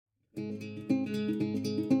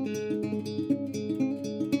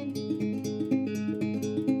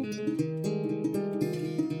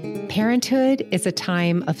Parenthood is a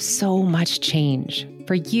time of so much change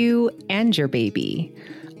for you and your baby.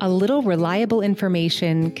 A little reliable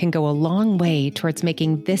information can go a long way towards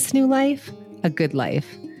making this new life a good life.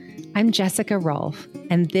 I'm Jessica Rolfe,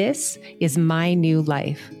 and this is My New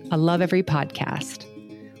Life, a Love Every podcast.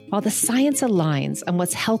 While the science aligns on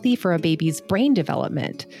what's healthy for a baby's brain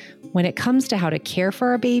development, when it comes to how to care for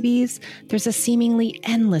our babies, there's a seemingly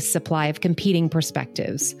endless supply of competing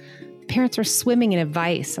perspectives. Parents are swimming in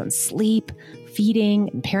advice on sleep, feeding,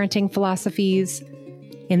 and parenting philosophies.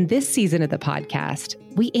 In this season of the podcast,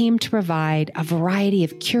 we aim to provide a variety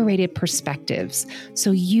of curated perspectives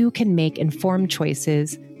so you can make informed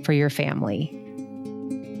choices for your family.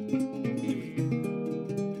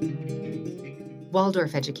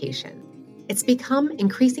 Waldorf education. It's become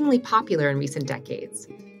increasingly popular in recent decades.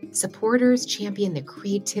 Supporters champion the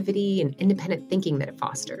creativity and independent thinking that it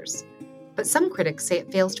fosters. But some critics say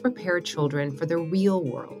it fails to prepare children for the real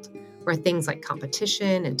world, where things like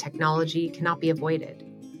competition and technology cannot be avoided.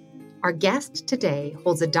 Our guest today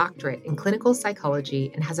holds a doctorate in clinical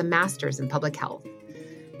psychology and has a master's in public health.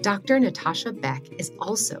 Dr. Natasha Beck is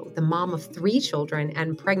also the mom of 3 children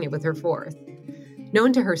and pregnant with her 4th.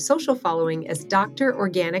 Known to her social following as Dr.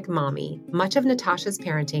 Organic Mommy, much of Natasha's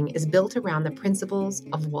parenting is built around the principles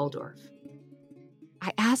of Waldorf.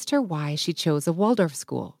 I asked her why she chose a Waldorf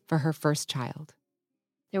school for her first child.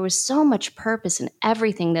 There was so much purpose in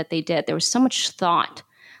everything that they did. There was so much thought,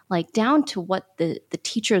 like down to what the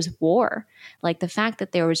teachers wore, like the fact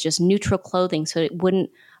that there was just neutral clothing so it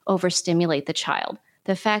wouldn't overstimulate the child.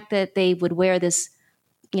 The fact that they would wear this,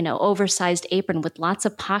 oversized apron with lots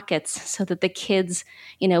of pockets so that the kids,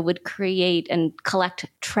 would create and collect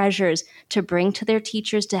treasures to bring to their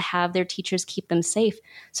teachers, to have their teachers keep them safe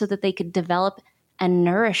so that they could develop and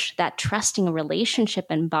nourish that trusting relationship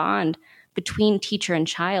and bond between teacher and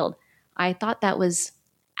child. I thought that was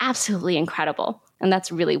absolutely incredible. And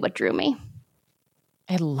that's really what drew me.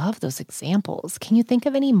 I love those examples. Can you think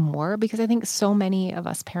of any more? Because I think so many of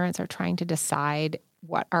us parents are trying to decide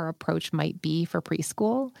what our approach might be for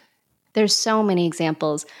preschool. There's so many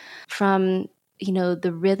examples from,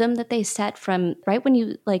 the rhythm that they set from right when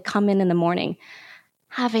you come in the morning,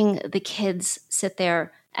 having the kids sit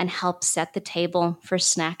there and help set the table for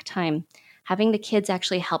snack time, having the kids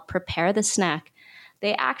actually help prepare the snack.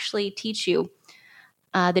 They actually teach you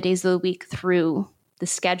the days of the week through the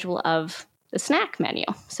schedule of the snack menu.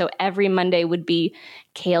 So every Monday would be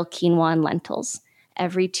kale, quinoa, and lentils.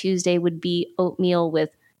 Every Tuesday would be oatmeal with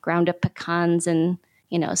ground up pecans and,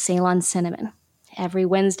 Ceylon cinnamon. Every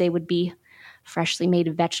Wednesday would be freshly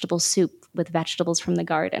made vegetable soup with vegetables from the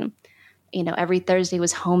garden. Every Thursday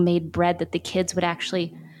was homemade bread that the kids would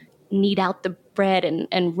actually knead out the bread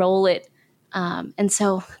and roll it. And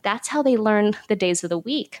so that's how they learn the days of the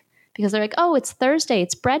week, because they're like, oh, it's Thursday,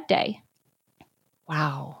 it's bread day.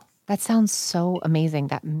 Wow. That sounds so amazing.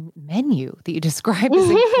 That menu that you described is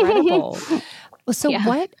incredible. So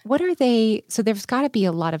yeah. What are they? So there's got to be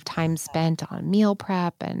a lot of time spent on meal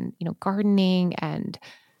prep and, gardening and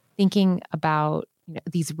thinking about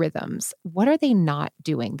these rhythms. What are they not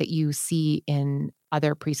doing that you see in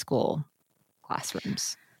other preschool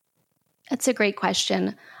classrooms? That's a great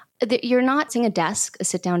question. You're not seeing a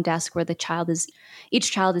sit-down desk where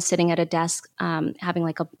each child is sitting at a desk,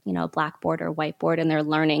 having a blackboard or whiteboard, and they're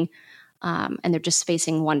learning, and they're just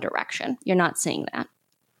facing one direction. You're not seeing that.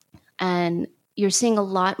 And you're seeing a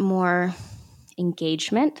lot more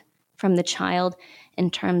engagement from the child in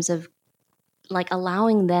terms of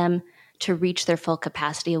allowing them to reach their full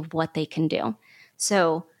capacity of what they can do.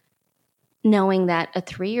 So knowing that a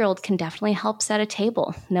 3-year-old can definitely help set a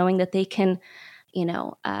table, knowing that they can,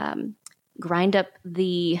 grind up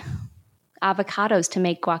the avocados to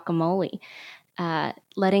make guacamole,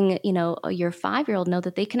 letting, your 5-year-old know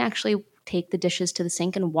that they can actually take the dishes to the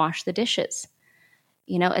sink and wash the dishes,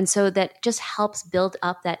 and so that just helps build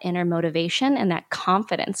up that inner motivation and that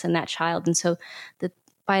confidence in that child. And so that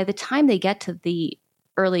by the time they get to the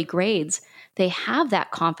early grades, they have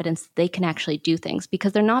that confidence that they can actually do things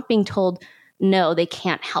because they're not being told, no, they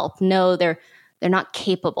can't help. No, they're not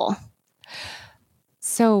capable.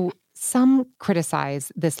 So some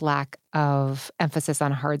criticize this lack of emphasis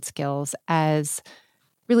on hard skills as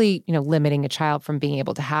really, limiting a child from being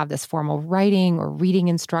able to have this formal writing or reading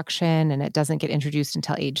instruction, and it doesn't get introduced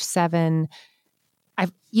until age 7.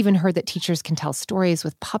 I've even heard that teachers can tell stories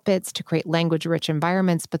with puppets to create language-rich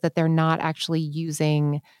environments, but that they're not actually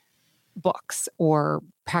using books or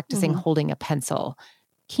practicing holding a pencil.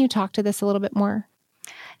 Can you talk to this a little bit more?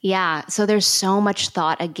 Yeah, so there's so much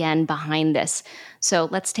thought again behind this. So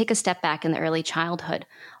let's take a step back in the early childhood.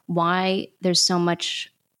 Why there's so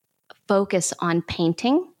much focus on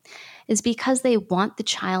painting is because they want the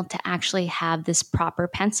child to actually have this proper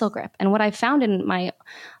pencil grip. And what I found in my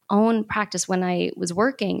own practice when I was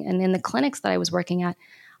working and in the clinics that I was working at,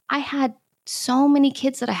 I had so many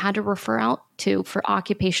kids that I had to refer out to for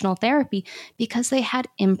occupational therapy because they had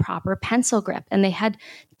improper pencil grip and they had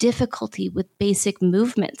difficulty with basic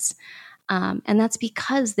movements. And that's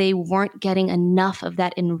because they weren't getting enough of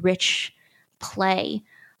that enriched play,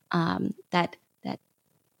 that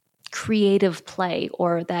creative play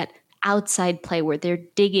or that outside play where they're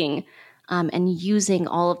digging and using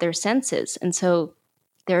all of their senses. And so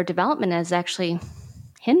their development is actually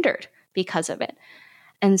hindered because of it.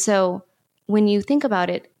 And so when you think about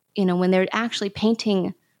it, when they're actually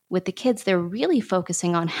painting with the kids, they're really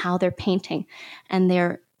focusing on how they're painting and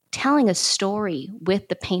they're telling a story with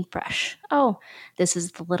the paintbrush. Oh, this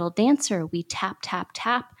is the little dancer. We tap, tap,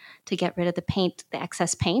 tap to get rid of the paint, the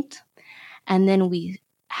excess paint. And then we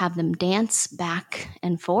have them dance back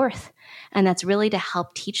and forth. And that's really to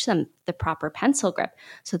help teach them the proper pencil grip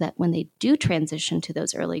so that when they do transition to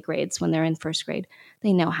those early grades, when they're in first grade,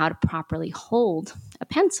 they know how to properly hold a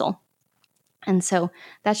pencil. And so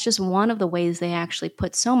that's just one of the ways they actually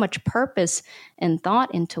put so much purpose and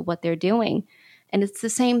thought into what they're doing. And it's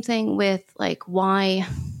the same thing with like why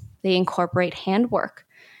they incorporate handwork,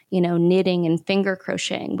 knitting and finger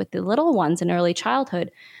crocheting with the little ones in early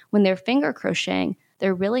childhood. When they're finger crocheting,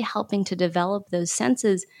 they're really helping to develop those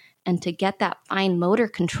senses and to get that fine motor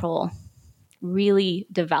control really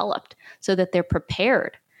developed so that they're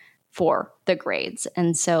prepared for the grades.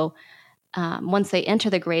 And so once they enter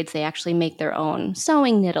the grades, they actually make their own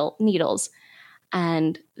sewing needles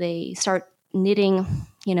and they start knitting,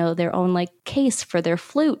 their own like case for their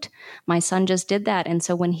flute. My son just did that. And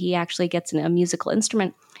so when he actually gets a musical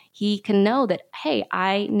instrument, he can know that, hey,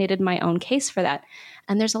 I knitted my own case for that.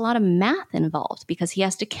 And there's a lot of math involved because he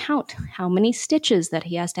has to count how many stitches that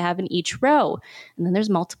he has to have in each row. And then there's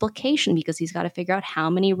multiplication because he's got to figure out how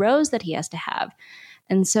many rows that he has to have.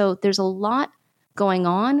 And so there's a lot going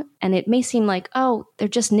on, and it may seem like, oh, they're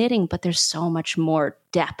just knitting, but there's so much more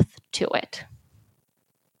depth to it.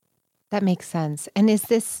 That makes sense. And is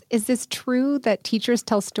this true that teachers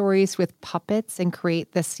tell stories with puppets and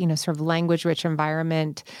create this, sort of language-rich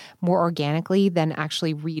environment more organically than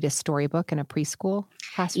actually read a storybook in a preschool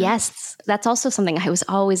classroom? Yes, that's also something I was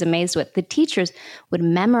always amazed with. The teachers would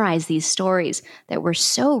memorize these stories that were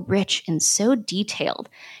so rich and so detailed.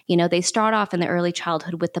 They start off in the early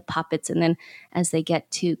childhood with the puppets, and then as they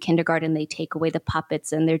get to kindergarten, they take away the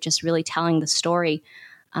puppets, and they're just really telling the story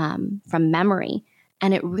from memory.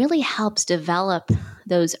 And it really helps develop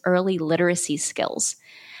those early literacy skills.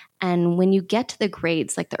 And when you get to the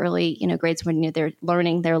grades, like the early, grades when they're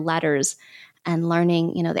learning their letters and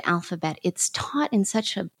learning, the alphabet, it's taught in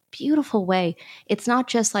such a beautiful way. It's not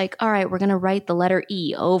just like, all right, we're going to write the letter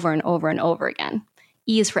E over and over and over again.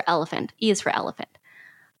 E is for elephant. E is for elephant.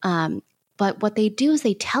 But what they do is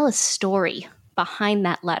they tell a story behind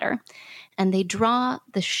that letter. And they draw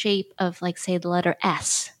the shape of, like, say, the letter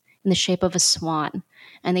S in the shape of a swan.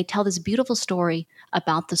 And they tell this beautiful story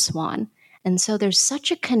about the swan. And so there's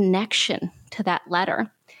such a connection to that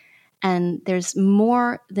letter. And there's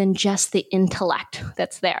more than just the intellect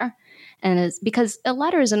that's there. And it's because a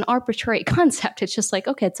letter is an arbitrary concept. It's just like,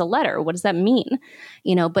 okay, it's a letter. What does that mean?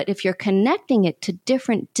 But if you're connecting it to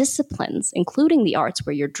different disciplines, including the arts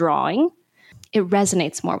where you're drawing, it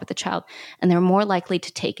resonates more with the child. And they're more likely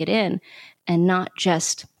to take it in and not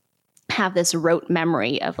just have this rote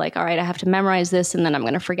memory of like, all right, I have to memorize this and then I'm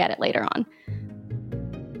going to forget it later on.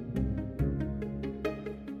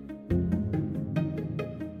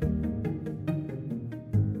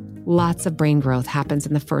 Lots of brain growth happens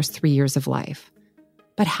in the first 3 years of life.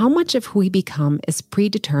 But how much of who we become is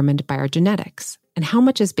predetermined by our genetics, and how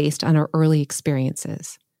much is based on our early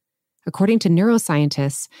experiences? According to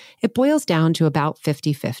neuroscientists, it boils down to about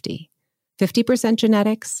 50-50, 50%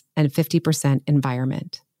 genetics and 50%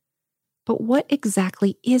 environment. But what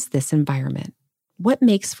exactly is this environment? What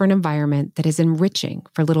makes for an environment that is enriching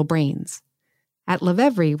for little brains? At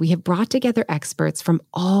Levevre, we have brought together experts from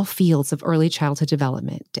all fields of early childhood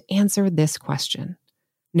development to answer this question.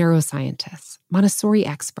 Neuroscientists, Montessori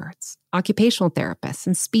experts, occupational therapists,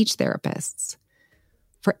 and speech therapists.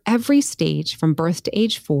 For every stage from birth to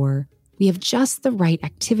age 4, we have just the right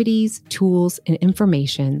activities, tools, and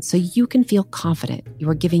information so you can feel confident you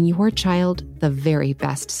are giving your child the very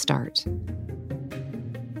best start.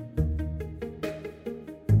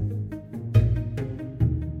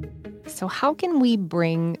 So how can we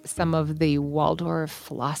bring some of the Waldorf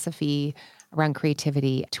philosophy around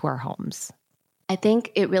creativity to our homes? I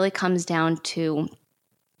think it really comes down to,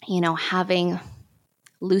 having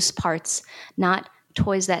loose parts, not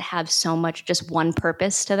toys that have so much just one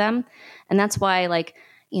purpose to them. And that's why,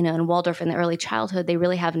 in Waldorf in the early childhood, they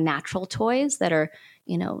really have natural toys that are,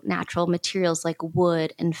 natural materials like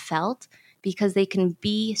wood and felt, because they can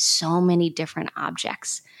be so many different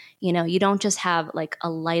objects. You don't just have like a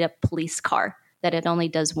light up police car that it only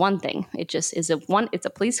does one thing. It just is it's a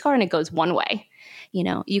police car and it goes one way.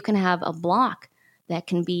 You can have a block that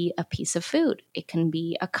can be a piece of food. It can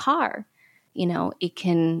be a car. It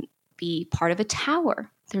can be part of a tower.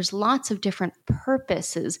 There's lots of different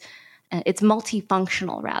purposes. It's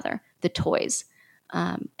multifunctional, rather, the toys.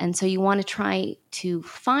 And so you want to try to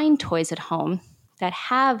find toys at home that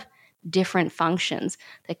have different functions,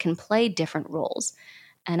 that can play different roles.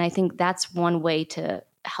 And I think that's one way to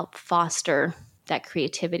help foster that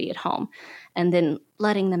creativity at home. And then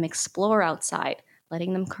letting them explore outside,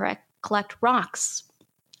 letting them collect rocks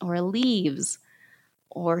or leaves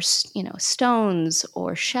or stones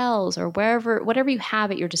or shells or whatever you have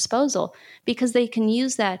at your disposal, because they can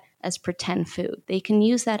use that as pretend food. They can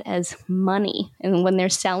use that as money, and when they're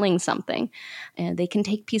selling something, and they can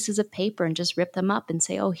take pieces of paper and just rip them up and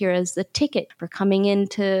say, oh, here is the ticket for coming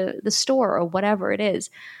into the store, or whatever it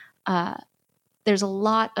is. There's a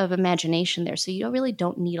lot of imagination there, so you really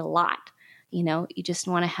don't need a lot. You just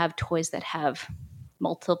want to have toys that have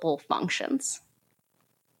multiple functions.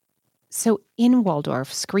 So in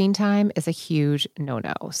Waldorf, screen time is a huge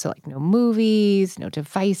no-no. So like no movies, no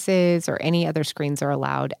devices, or any other screens are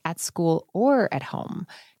allowed at school or at home.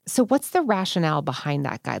 So what's the rationale behind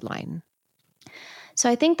that guideline? So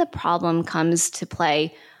I think the problem comes to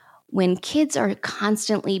play when kids are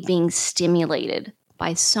constantly being stimulated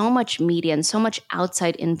by so much media and so much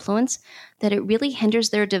outside influence that it really hinders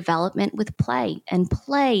their development with play. And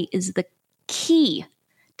play is the key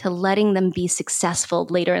to letting them be successful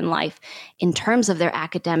later in life in terms of their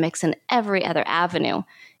academics and every other avenue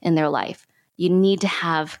in their life. You need to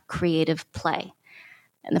have creative play.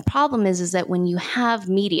 And the problem is that when you have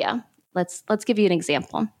media, let's give you an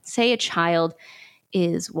example. Say a child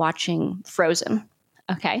is watching Frozen,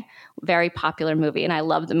 okay? Very popular movie, and I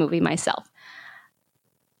love the movie myself.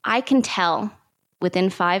 I can tell within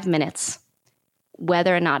 5 minutes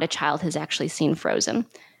whether or not a child has actually seen Frozen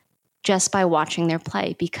just by watching their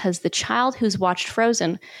play, because the child who's watched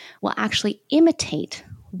Frozen will actually imitate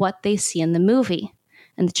what they see in the movie.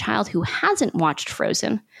 And the child who hasn't watched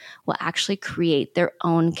Frozen will actually create their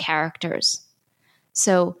own characters.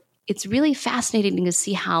 So it's really fascinating to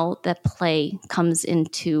see how that play comes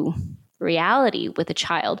into reality with a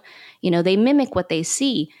child. They mimic what they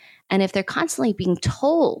see. And if they're constantly being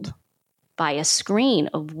told by a screen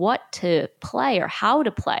of what to play or how to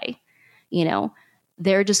play,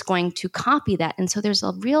 they're just going to copy that. And so there's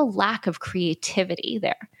a real lack of creativity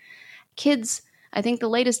there. Kids, I think the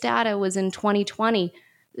latest data was in 2020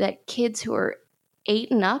 that kids who are 8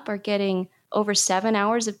 and up are getting over 7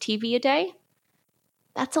 hours of TV a day.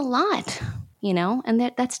 That's a lot,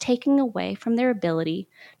 and that's taking away from their ability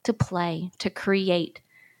to play, to create,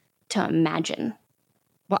 to imagine.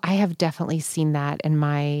 Well, I have definitely seen that in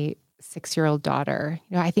my 6-year-old daughter.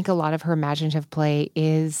 I think a lot of her imaginative play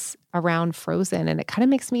is around Frozen, and it kind of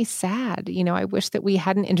makes me sad. I wish that we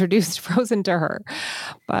hadn't introduced Frozen to her,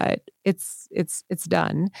 but it's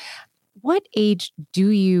done. What age do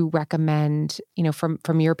you recommend,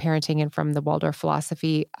 from your parenting and from the Waldorf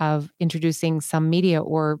philosophy of introducing some media,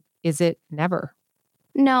 or is it never?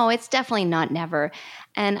 No, it's definitely not never.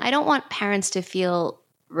 And I don't want parents to feel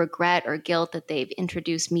regret or guilt that they've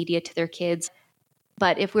introduced media to their kids.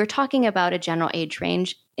 But if we're talking about a general age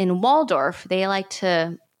range, in Waldorf, they like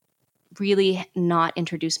to really not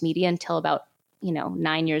introduce media until about,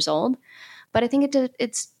 9 years old. But I think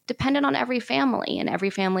it's dependent on every family, and every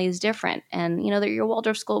family is different. And, that your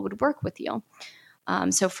Waldorf school would work with you.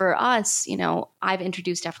 So for us, I've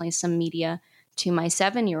introduced definitely some media to my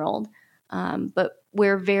 7-year-old, but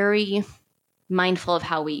we're very mindful of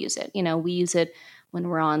how we use it. We use it when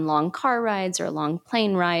we're on long car rides or long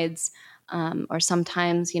plane rides. Or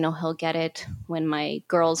sometimes, he'll get it when my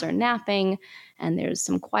girls are napping and there's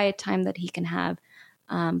some quiet time that he can have.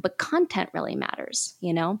 But content really matters,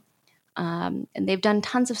 and they've done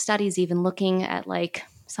tons of studies even looking at like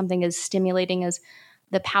something as stimulating as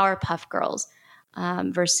the Powerpuff Girls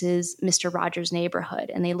versus Mr. Rogers'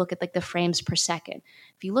 Neighborhood. And they look at like the frames per second.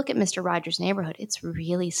 If you look at Mr. Rogers' Neighborhood, it's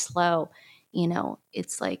really slow.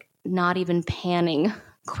 It's like not even panning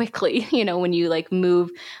quickly, when you like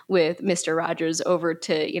move with Mr. Rogers over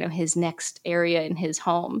to, his next area in his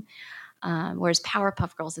home. Whereas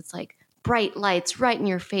Powerpuff Girls, it's like bright lights right in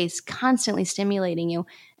your face, constantly stimulating you.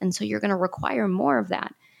 And so you're going to require more of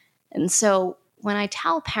that. And so when I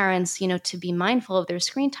tell parents, to be mindful of their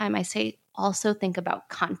screen time, I say also think about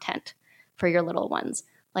content for your little ones.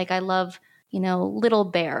 Like I love, Little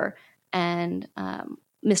Bear and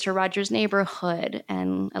Mr. Rogers' Neighborhood,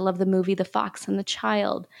 and I love the movie The Fox and the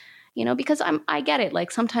Child, because I get it.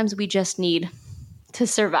 Like sometimes we just need to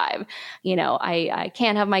survive. I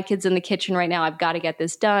can't have my kids in the kitchen right now. I've got to get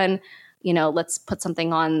this done. Let's put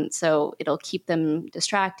something on so it'll keep them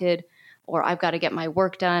distracted. Or I've got to get my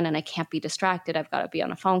work done and I can't be distracted. I've got to be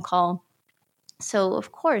on a phone call. So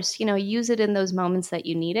of course, use it in those moments that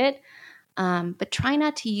you need it. But try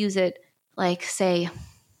not to use it like, say,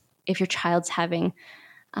 if your child's having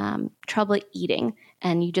trouble eating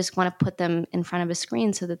and you just want to put them in front of a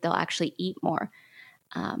screen so that they'll actually eat more.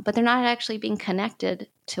 But they're not actually being connected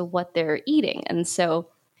to what they're eating. And so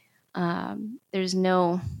there's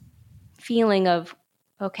no feeling of,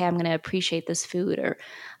 okay, I'm going to appreciate this food, or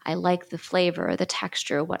I like the flavor or the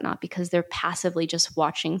texture or whatnot, because they're passively just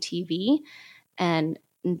watching TV and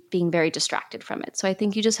being very distracted from it. So I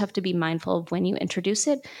think you just have to be mindful of when you introduce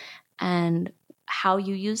it and how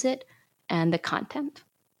you use it and the content.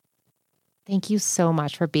 Thank you so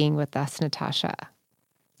much for being with us, Natasha.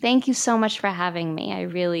 Thank you so much for having me. I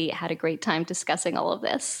really had a great time discussing all of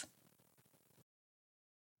this.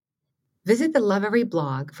 Visit the Love Every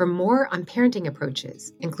blog for more on parenting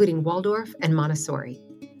approaches, including Waldorf and Montessori.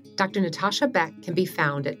 Dr. Natasha Beck can be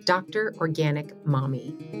found at Dr. Organic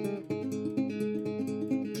Mommy.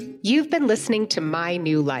 You've been listening to My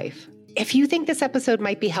New Life. If you think this episode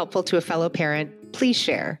might be helpful to a fellow parent, please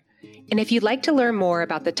share. And if you'd like to learn more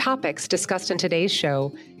about the topics discussed in today's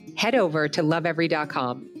show, head over to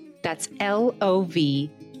lovevery.com. That's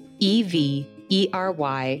LOVEVERY.com.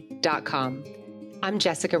 I'm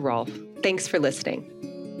Jessica Rolfe. Thanks for listening.